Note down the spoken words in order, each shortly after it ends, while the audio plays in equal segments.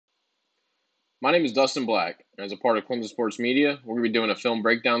My name is Dustin Black. As a part of Clemson Sports Media, we're going to be doing a film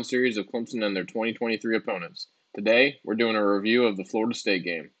breakdown series of Clemson and their 2023 opponents. Today, we're doing a review of the Florida State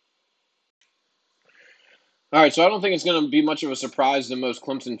game. All right, so I don't think it's going to be much of a surprise to most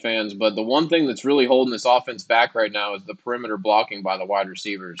Clemson fans, but the one thing that's really holding this offense back right now is the perimeter blocking by the wide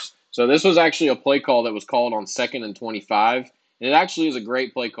receivers. So this was actually a play call that was called on 2nd and 25, and it actually is a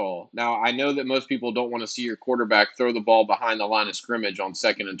great play call. Now, I know that most people don't want to see your quarterback throw the ball behind the line of scrimmage on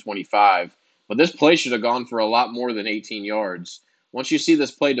 2nd and 25, but this play should have gone for a lot more than 18 yards. Once you see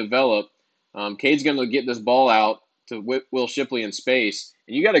this play develop, Cade's going to get this ball out to Will Shipley in space,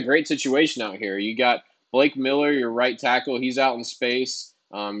 and you got a great situation out here. You got Blake Miller, your right tackle, he's out in space.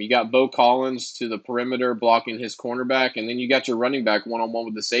 You got Bo Collins to the perimeter blocking his cornerback, and then you got your running back one-on-one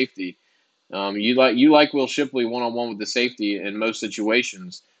with the safety. You like Will Shipley one-on-one with the safety in most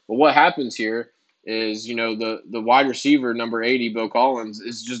situations. But what happens here is, the wide receiver, number 80, Bo Collins,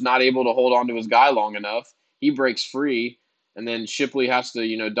 is just not able to hold on to his guy long enough. He breaks free, and then Shipley has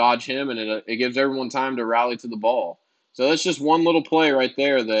to, dodge him, and it gives everyone time to rally to the ball. So that's just one little play right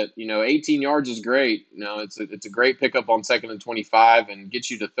there that, 18 yards is great. It's a great pickup on 2nd and 25 and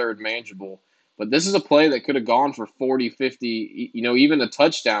gets you to third manageable. But this is a play that could have gone for 40, 50, even a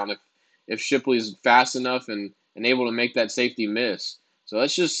touchdown if Shipley's fast enough and able to make that safety miss. So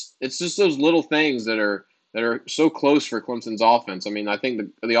it's just those little things that are so close for Clemson's offense. I mean, I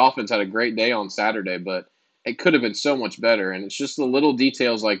think the offense had a great day on Saturday, but it could have been so much better. And it's just the little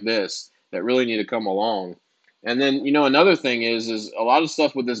details like this that really need to come along. And then, another thing is a lot of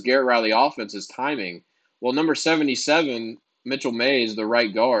stuff with this Garrett Riley offense is timing. Well, number 77, Mitchell Mays, the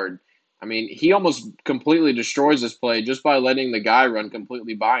right guard, I mean, he almost completely destroys this play just by letting the guy run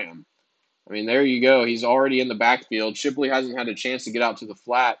completely by him. I mean, there you go. He's already in the backfield. Shipley hasn't had a chance to get out to the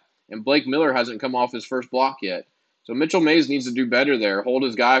flat, and Blake Miller hasn't come off his first block yet. So Mitchell Mays needs to do better there, hold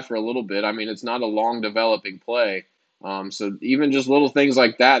his guy for a little bit. I mean, it's not a long developing play. So even just little things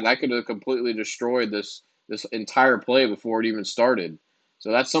like that could have completely destroyed this entire play before it even started.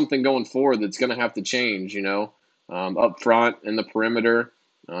 So that's something going forward that's going to have to change, up front in the perimeter.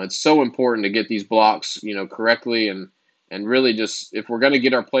 It's so important to get these blocks, correctly and really just if we're going to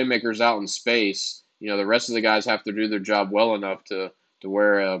get our playmakers out in space, the rest of the guys have to do their job well enough to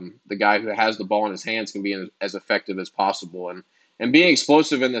where the guy who has the ball in his hands can be as effective as possible. And being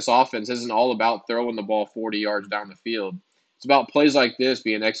explosive in this offense isn't all about throwing the ball 40 yards down the field. It's about plays like this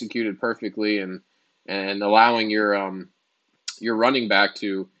being executed perfectly and allowing your running back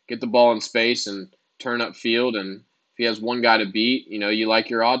to get the ball in space and turn up field. And if he has one guy to beat, you like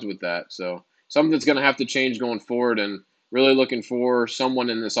your odds with that. So something that's going to have to change going forward, and really looking for someone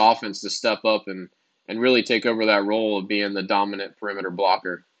in this offense to step up and really take over that role of being the dominant perimeter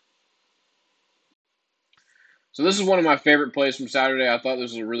blocker. So this is one of my favorite plays from Saturday. I thought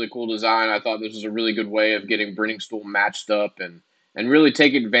this was a really cool design. I thought this was a really good way of getting Brenningstool matched up and really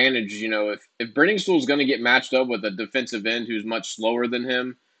take advantage. If Brenningstool is going to get matched up with a defensive end who's much slower than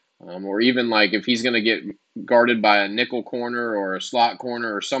him, or even like if he's going to get guarded by a nickel corner or a slot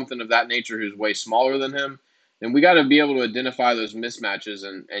corner or something of that nature who's way smaller than him, then we got to be able to identify those mismatches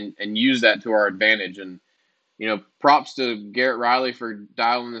and use that to our advantage. And props to Garrett Riley for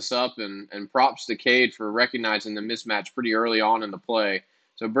dialing this up, and props to Cade for recognizing the mismatch pretty early on in the play.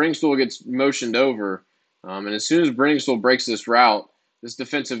 So Brenningstool gets motioned over, and as soon as Brenningstool breaks this route, this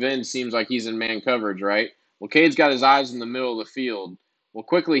defensive end seems like he's in man coverage, right? Well, Cade's got his eyes in the middle of the field. Well,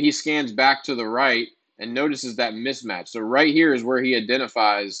 quickly he scans back to the right and notices that mismatch. So right here is where he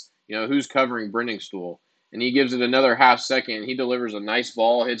identifies, who's covering Brenningstool. And he gives it another half second. He delivers a nice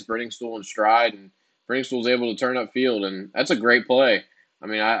ball, hits Brenningstool in stride, and Brenningstool's able to turn up field, and that's a great play. I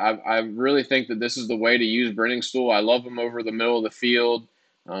mean, I really think that this is the way to use Brenningstool. I love him over the middle of the field.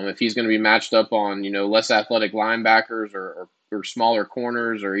 If he's going to be matched up on, less athletic linebackers or smaller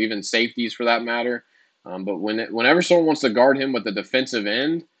corners or even safeties for that matter. But whenever someone wants to guard him with the defensive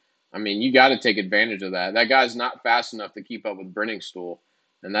end, I mean, you got to take advantage of that. That guy's not fast enough to keep up with Brenningstool,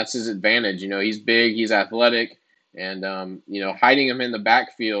 and that's his advantage. He's big, he's athletic. And, hiding him in the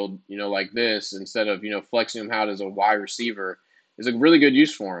backfield, like this, instead of, flexing him out as a wide receiver is a really good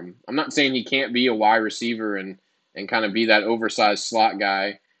use for him. I'm not saying he can't be a wide receiver and kind of be that oversized slot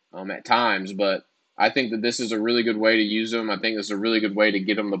guy at times, but I think that this is a really good way to use him. I think this is a really good way to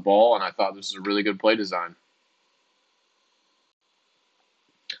get him the ball, and I thought this is a really good play design.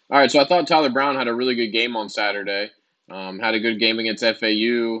 All right, so I thought Tyler Brown had a really good game on Saturday. Had a good game against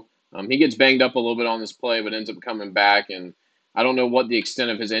FAU. He gets banged up a little bit on this play, but ends up coming back. And I don't know what the extent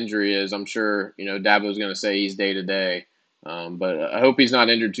of his injury is. I'm sure, Dabo's going to say he's day to day. But I hope he's not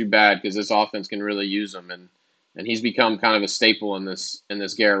injured too bad because this offense can really use him. And he's become kind of a staple in this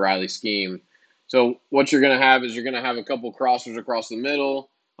Garrett Riley scheme. So what you're going to have is you're going to have a couple crossers across the middle.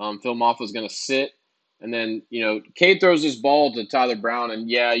 Phil Maffa's going to sit. And then, Cade throws this ball to Tyler Brown. And,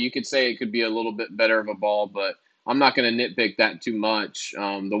 yeah, you could say it could be a little bit better of a ball, but I'm not going to nitpick that too much.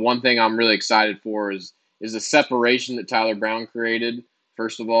 The one thing I'm really excited for is the separation that Tyler Brown created.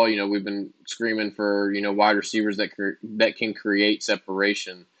 First of all, we've been screaming for, wide receivers that can create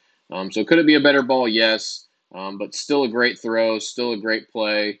separation. So could it be a better ball? Yes. But still a great throw, still a great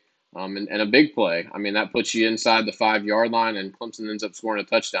play. And a big play. I mean, that puts you inside the 5-yard line, and Clemson ends up scoring a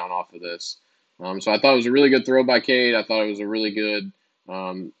touchdown off of this. So I thought it was a really good throw by Cade. I thought it was a really good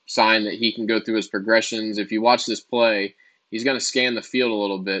sign that he can go through his progressions. If you watch this play, he's going to scan the field a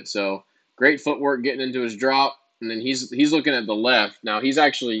little bit. So great footwork getting into his drop, and then he's looking at the left. Now he's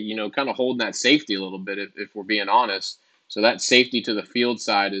actually kind of holding that safety a little bit if we're being honest. So that safety to the field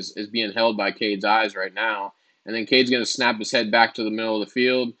side is being held by Cade's eyes right now. And then Cade's going to snap his head back to the middle of the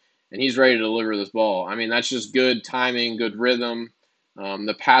field, and he's ready to deliver this ball. I mean, that's just good timing, good rhythm.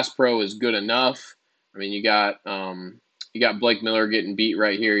 The pass pro is good enough. I mean, you got Blake Miller getting beat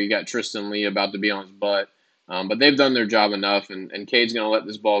right here. You got Tristan Lee about to be on his butt. But they've done their job enough, and Cade's going to let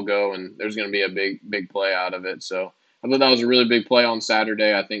this ball go, and there's going to be a big play out of it. So I thought that was a really big play on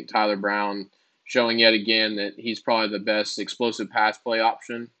Saturday. I think Tyler Brown showing yet again that he's probably the best explosive pass play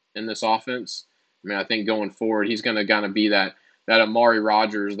option in this offense. I mean, I think going forward, he's going to kind of be that Amari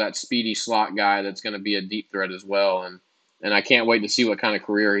Rodgers, that speedy slot guy that's going to be a deep threat as well. And I can't wait to see what kind of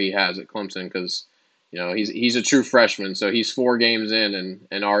career he has at Clemson because, he's a true freshman. So he's 4 games in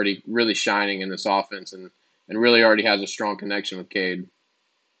and already really shining in this offense and really already has a strong connection with Cade.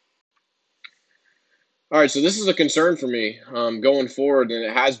 All right, so this is a concern for me going forward, and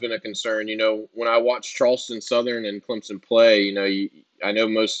it has been a concern. When I watch Charleston Southern and Clemson play, I know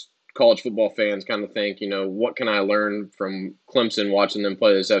most college football fans kind of think, what can I learn from Clemson watching them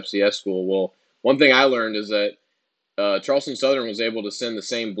play this FCS school? Well, one thing I learned is that Charleston Southern was able to send the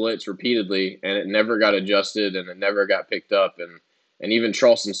same blitz repeatedly, and it never got adjusted, and it never got picked up, and even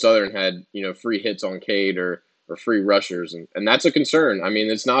Charleston Southern had free hits on Cade or free rushers, and that's a concern. I mean,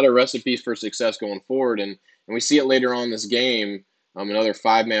 it's not a recipe for success going forward, and we see it later on in this game, another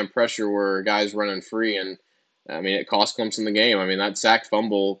 5-man pressure where a guy's running free, and I mean, it cost Clemson the game. I mean, that sack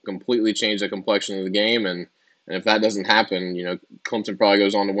fumble completely changed the complexion of the game, and if that doesn't happen, Clemson probably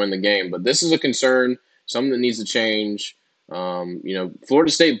goes on to win the game. But this is a concern, something that needs to change.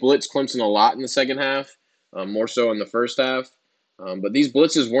 Florida State blitzed Clemson a lot in the second half, more so in the first half. But these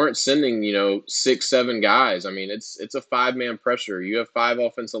blitzes weren't sending, 6, 7 guys. I mean, it's a 5-man pressure. You have 5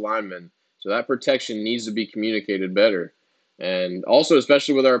 offensive linemen, so that protection needs to be communicated better. And also,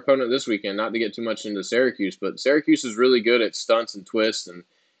 especially with our opponent this weekend, not to get too much into Syracuse, but Syracuse is really good at stunts and twists,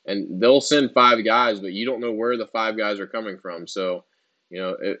 and they'll send 5 guys, but you don't know where the 5 guys are coming from. So,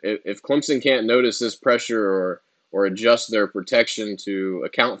 if Clemson can't notice this pressure or adjust their protection to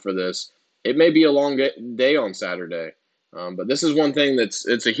account for this, it may be a long day on Saturday. But this is one thing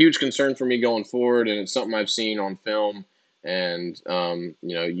it's a huge concern for me going forward, and it's something I've seen on film. And,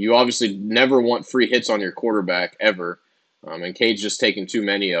 you obviously never want free hits on your quarterback ever. And Cade's just taking too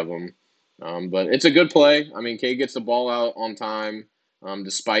many of them. But it's a good play. I mean, Cade gets the ball out on time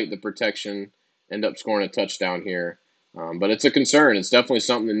despite the protection, end up scoring a touchdown here. But it's a concern. It's definitely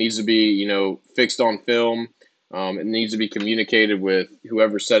something that needs to be, fixed on film. It needs to be communicated with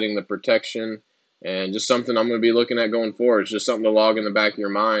whoever's setting the protection. And just something I'm going to be looking at going forward. It's just something to log in the back of your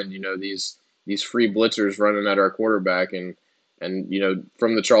mind. These free blitzers running at our quarterback, and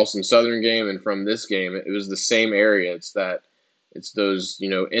from the Charleston Southern game and from this game, it was the same area. It's those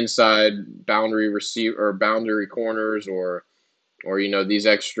inside boundary receiver or boundary corners or these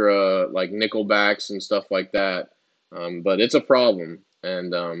extra like nickel backs and stuff like that. But it's a problem,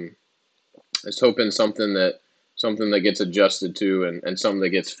 and it's hoping something that gets adjusted to and something that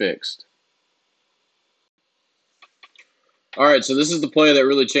gets fixed. All right, so this is the play that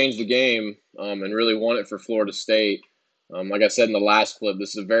really changed the game and really won it for Florida State. Like I said in the last clip,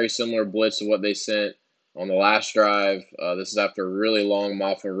 this is a very similar blitz to what they sent on the last drive. This is after a really long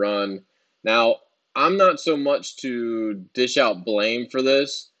Maffa run. Now, I'm not so much to dish out blame for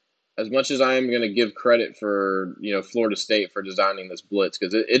this as much as I am going to give credit for Florida State for designing this blitz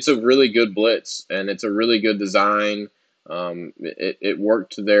because it's a really good blitz and it's a really good design. It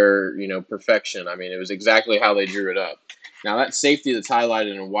worked to their perfection. I mean, it was exactly how they drew it up. Now that safety that's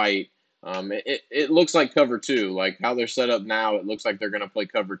highlighted in white, it looks like cover 2. Like how they're set up now, it looks like they're going to play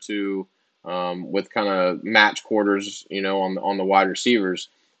cover 2 with kind of match quarters, on the wide receivers.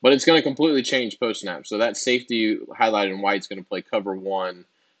 But it's going to completely change post snap. So that safety highlighted in white is going to play cover 1,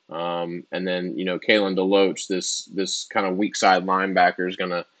 and then Kalen DeLoach, this kind of weak side linebacker, is going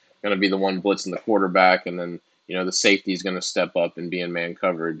to going to be the one blitzing the quarterback, and then the safety is going to step up and be in man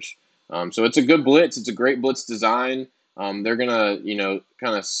coverage. So it's a good blitz. It's a great blitz design. They're going to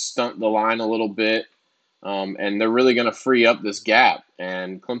kind of stunt the line a little bit, and they're really going to free up this gap.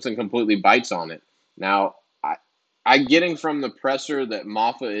 And Clemson completely bites on it. Now, I'm getting from the presser that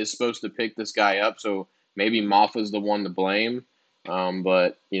Maffa is supposed to pick this guy up, so maybe Maffa's the one to blame.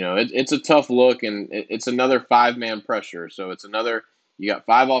 But it's a tough look, and it's another 5-man pressure. So it's another. You got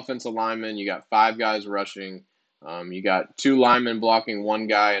 5 offensive linemen, you got 5 guys rushing, you got 2 linemen blocking 1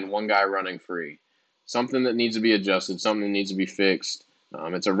 guy and 1 guy running free. Something that needs to be adjusted, something that needs to be fixed.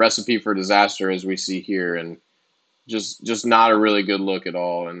 It's a recipe for disaster, as we see here, and just not a really good look at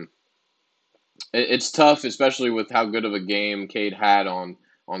all. And it's tough, especially with how good of a game Cade had on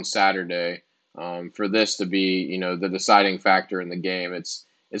Saturday, for this to be the deciding factor in the game.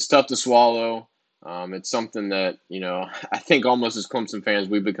 It's tough to swallow. It's something that I think almost as Clemson fans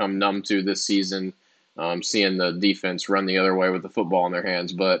we've become numb to this season, seeing the defense run the other way with the football in their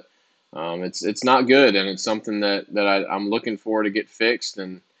hands. But it's not good, and it's something that I'm looking for to get fixed,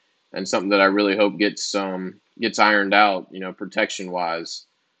 and something that I really hope gets ironed out, protection wise.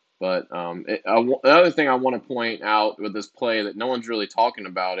 But the other thing I want to point out with this play that no one's really talking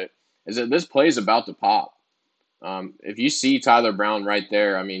about it is that this play is about to pop. If you see Tyler Brown right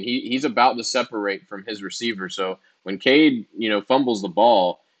there, I mean, he's about to separate from his receiver. So when Cade, fumbles the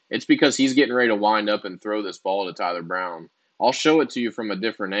ball, it's because he's getting ready to wind up and throw this ball to Tyler Brown. I'll show it to you from a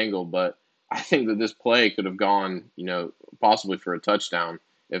different angle, but I think that this play could have gone, possibly for a touchdown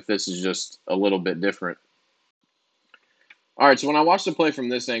if this is just a little bit different. All right, so when I watch the play from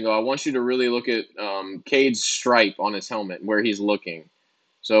this angle, I want you to really look at Cade's stripe on his helmet, where he's looking.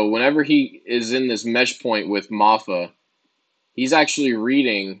 So whenever he is in this mesh point with Maffa, he's actually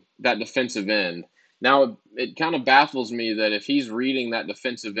reading that defensive end. Now, it kind of baffles me that if he's reading that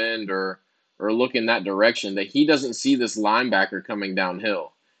defensive end or looking that direction, that he doesn't see this linebacker coming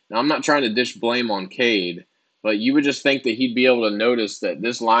downhill. Now, I'm not trying to dish blame on Cade, but you would just think that he'd be able to notice that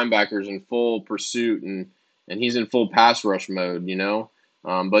this linebacker is in full pursuit and he's in full pass rush mode,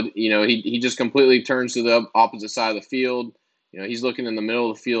 But, he just completely turns to the opposite side of the field. He's looking in the middle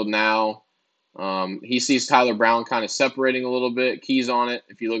of the field now. He sees Tyler Brown kind of separating a little bit, keys on it.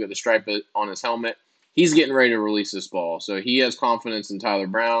 If you look at the stripe on his helmet, he's getting ready to release this ball. So he has confidence in Tyler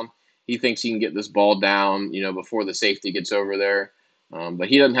Brown. He thinks he can get this ball down, before the safety gets over there. But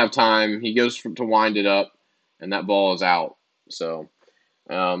he doesn't have time. He goes to wind it up, and that ball is out. So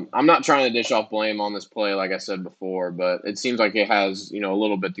I'm not trying to dish off blame on this play, like I said before, but it seems like it has, a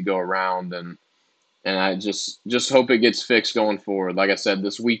little bit to go around, and I just hope it gets fixed going forward. Like I said,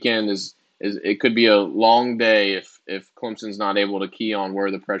 this weekend is it could be a long day if Clemson's not able to key on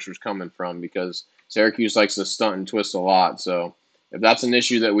where the pressure's coming from, because Syracuse likes to stunt and twist a lot. So if that's an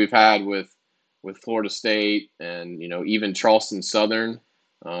issue that we've had with Florida State and even Charleston Southern,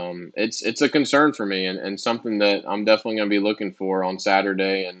 it's a concern for me, and something that I'm definitely going to be looking for on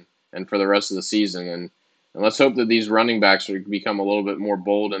Saturday and for the rest of the season. And let's hope that these running backs become a little bit more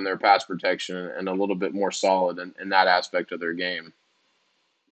bold in their pass protection and a little bit more solid in that aspect of their game.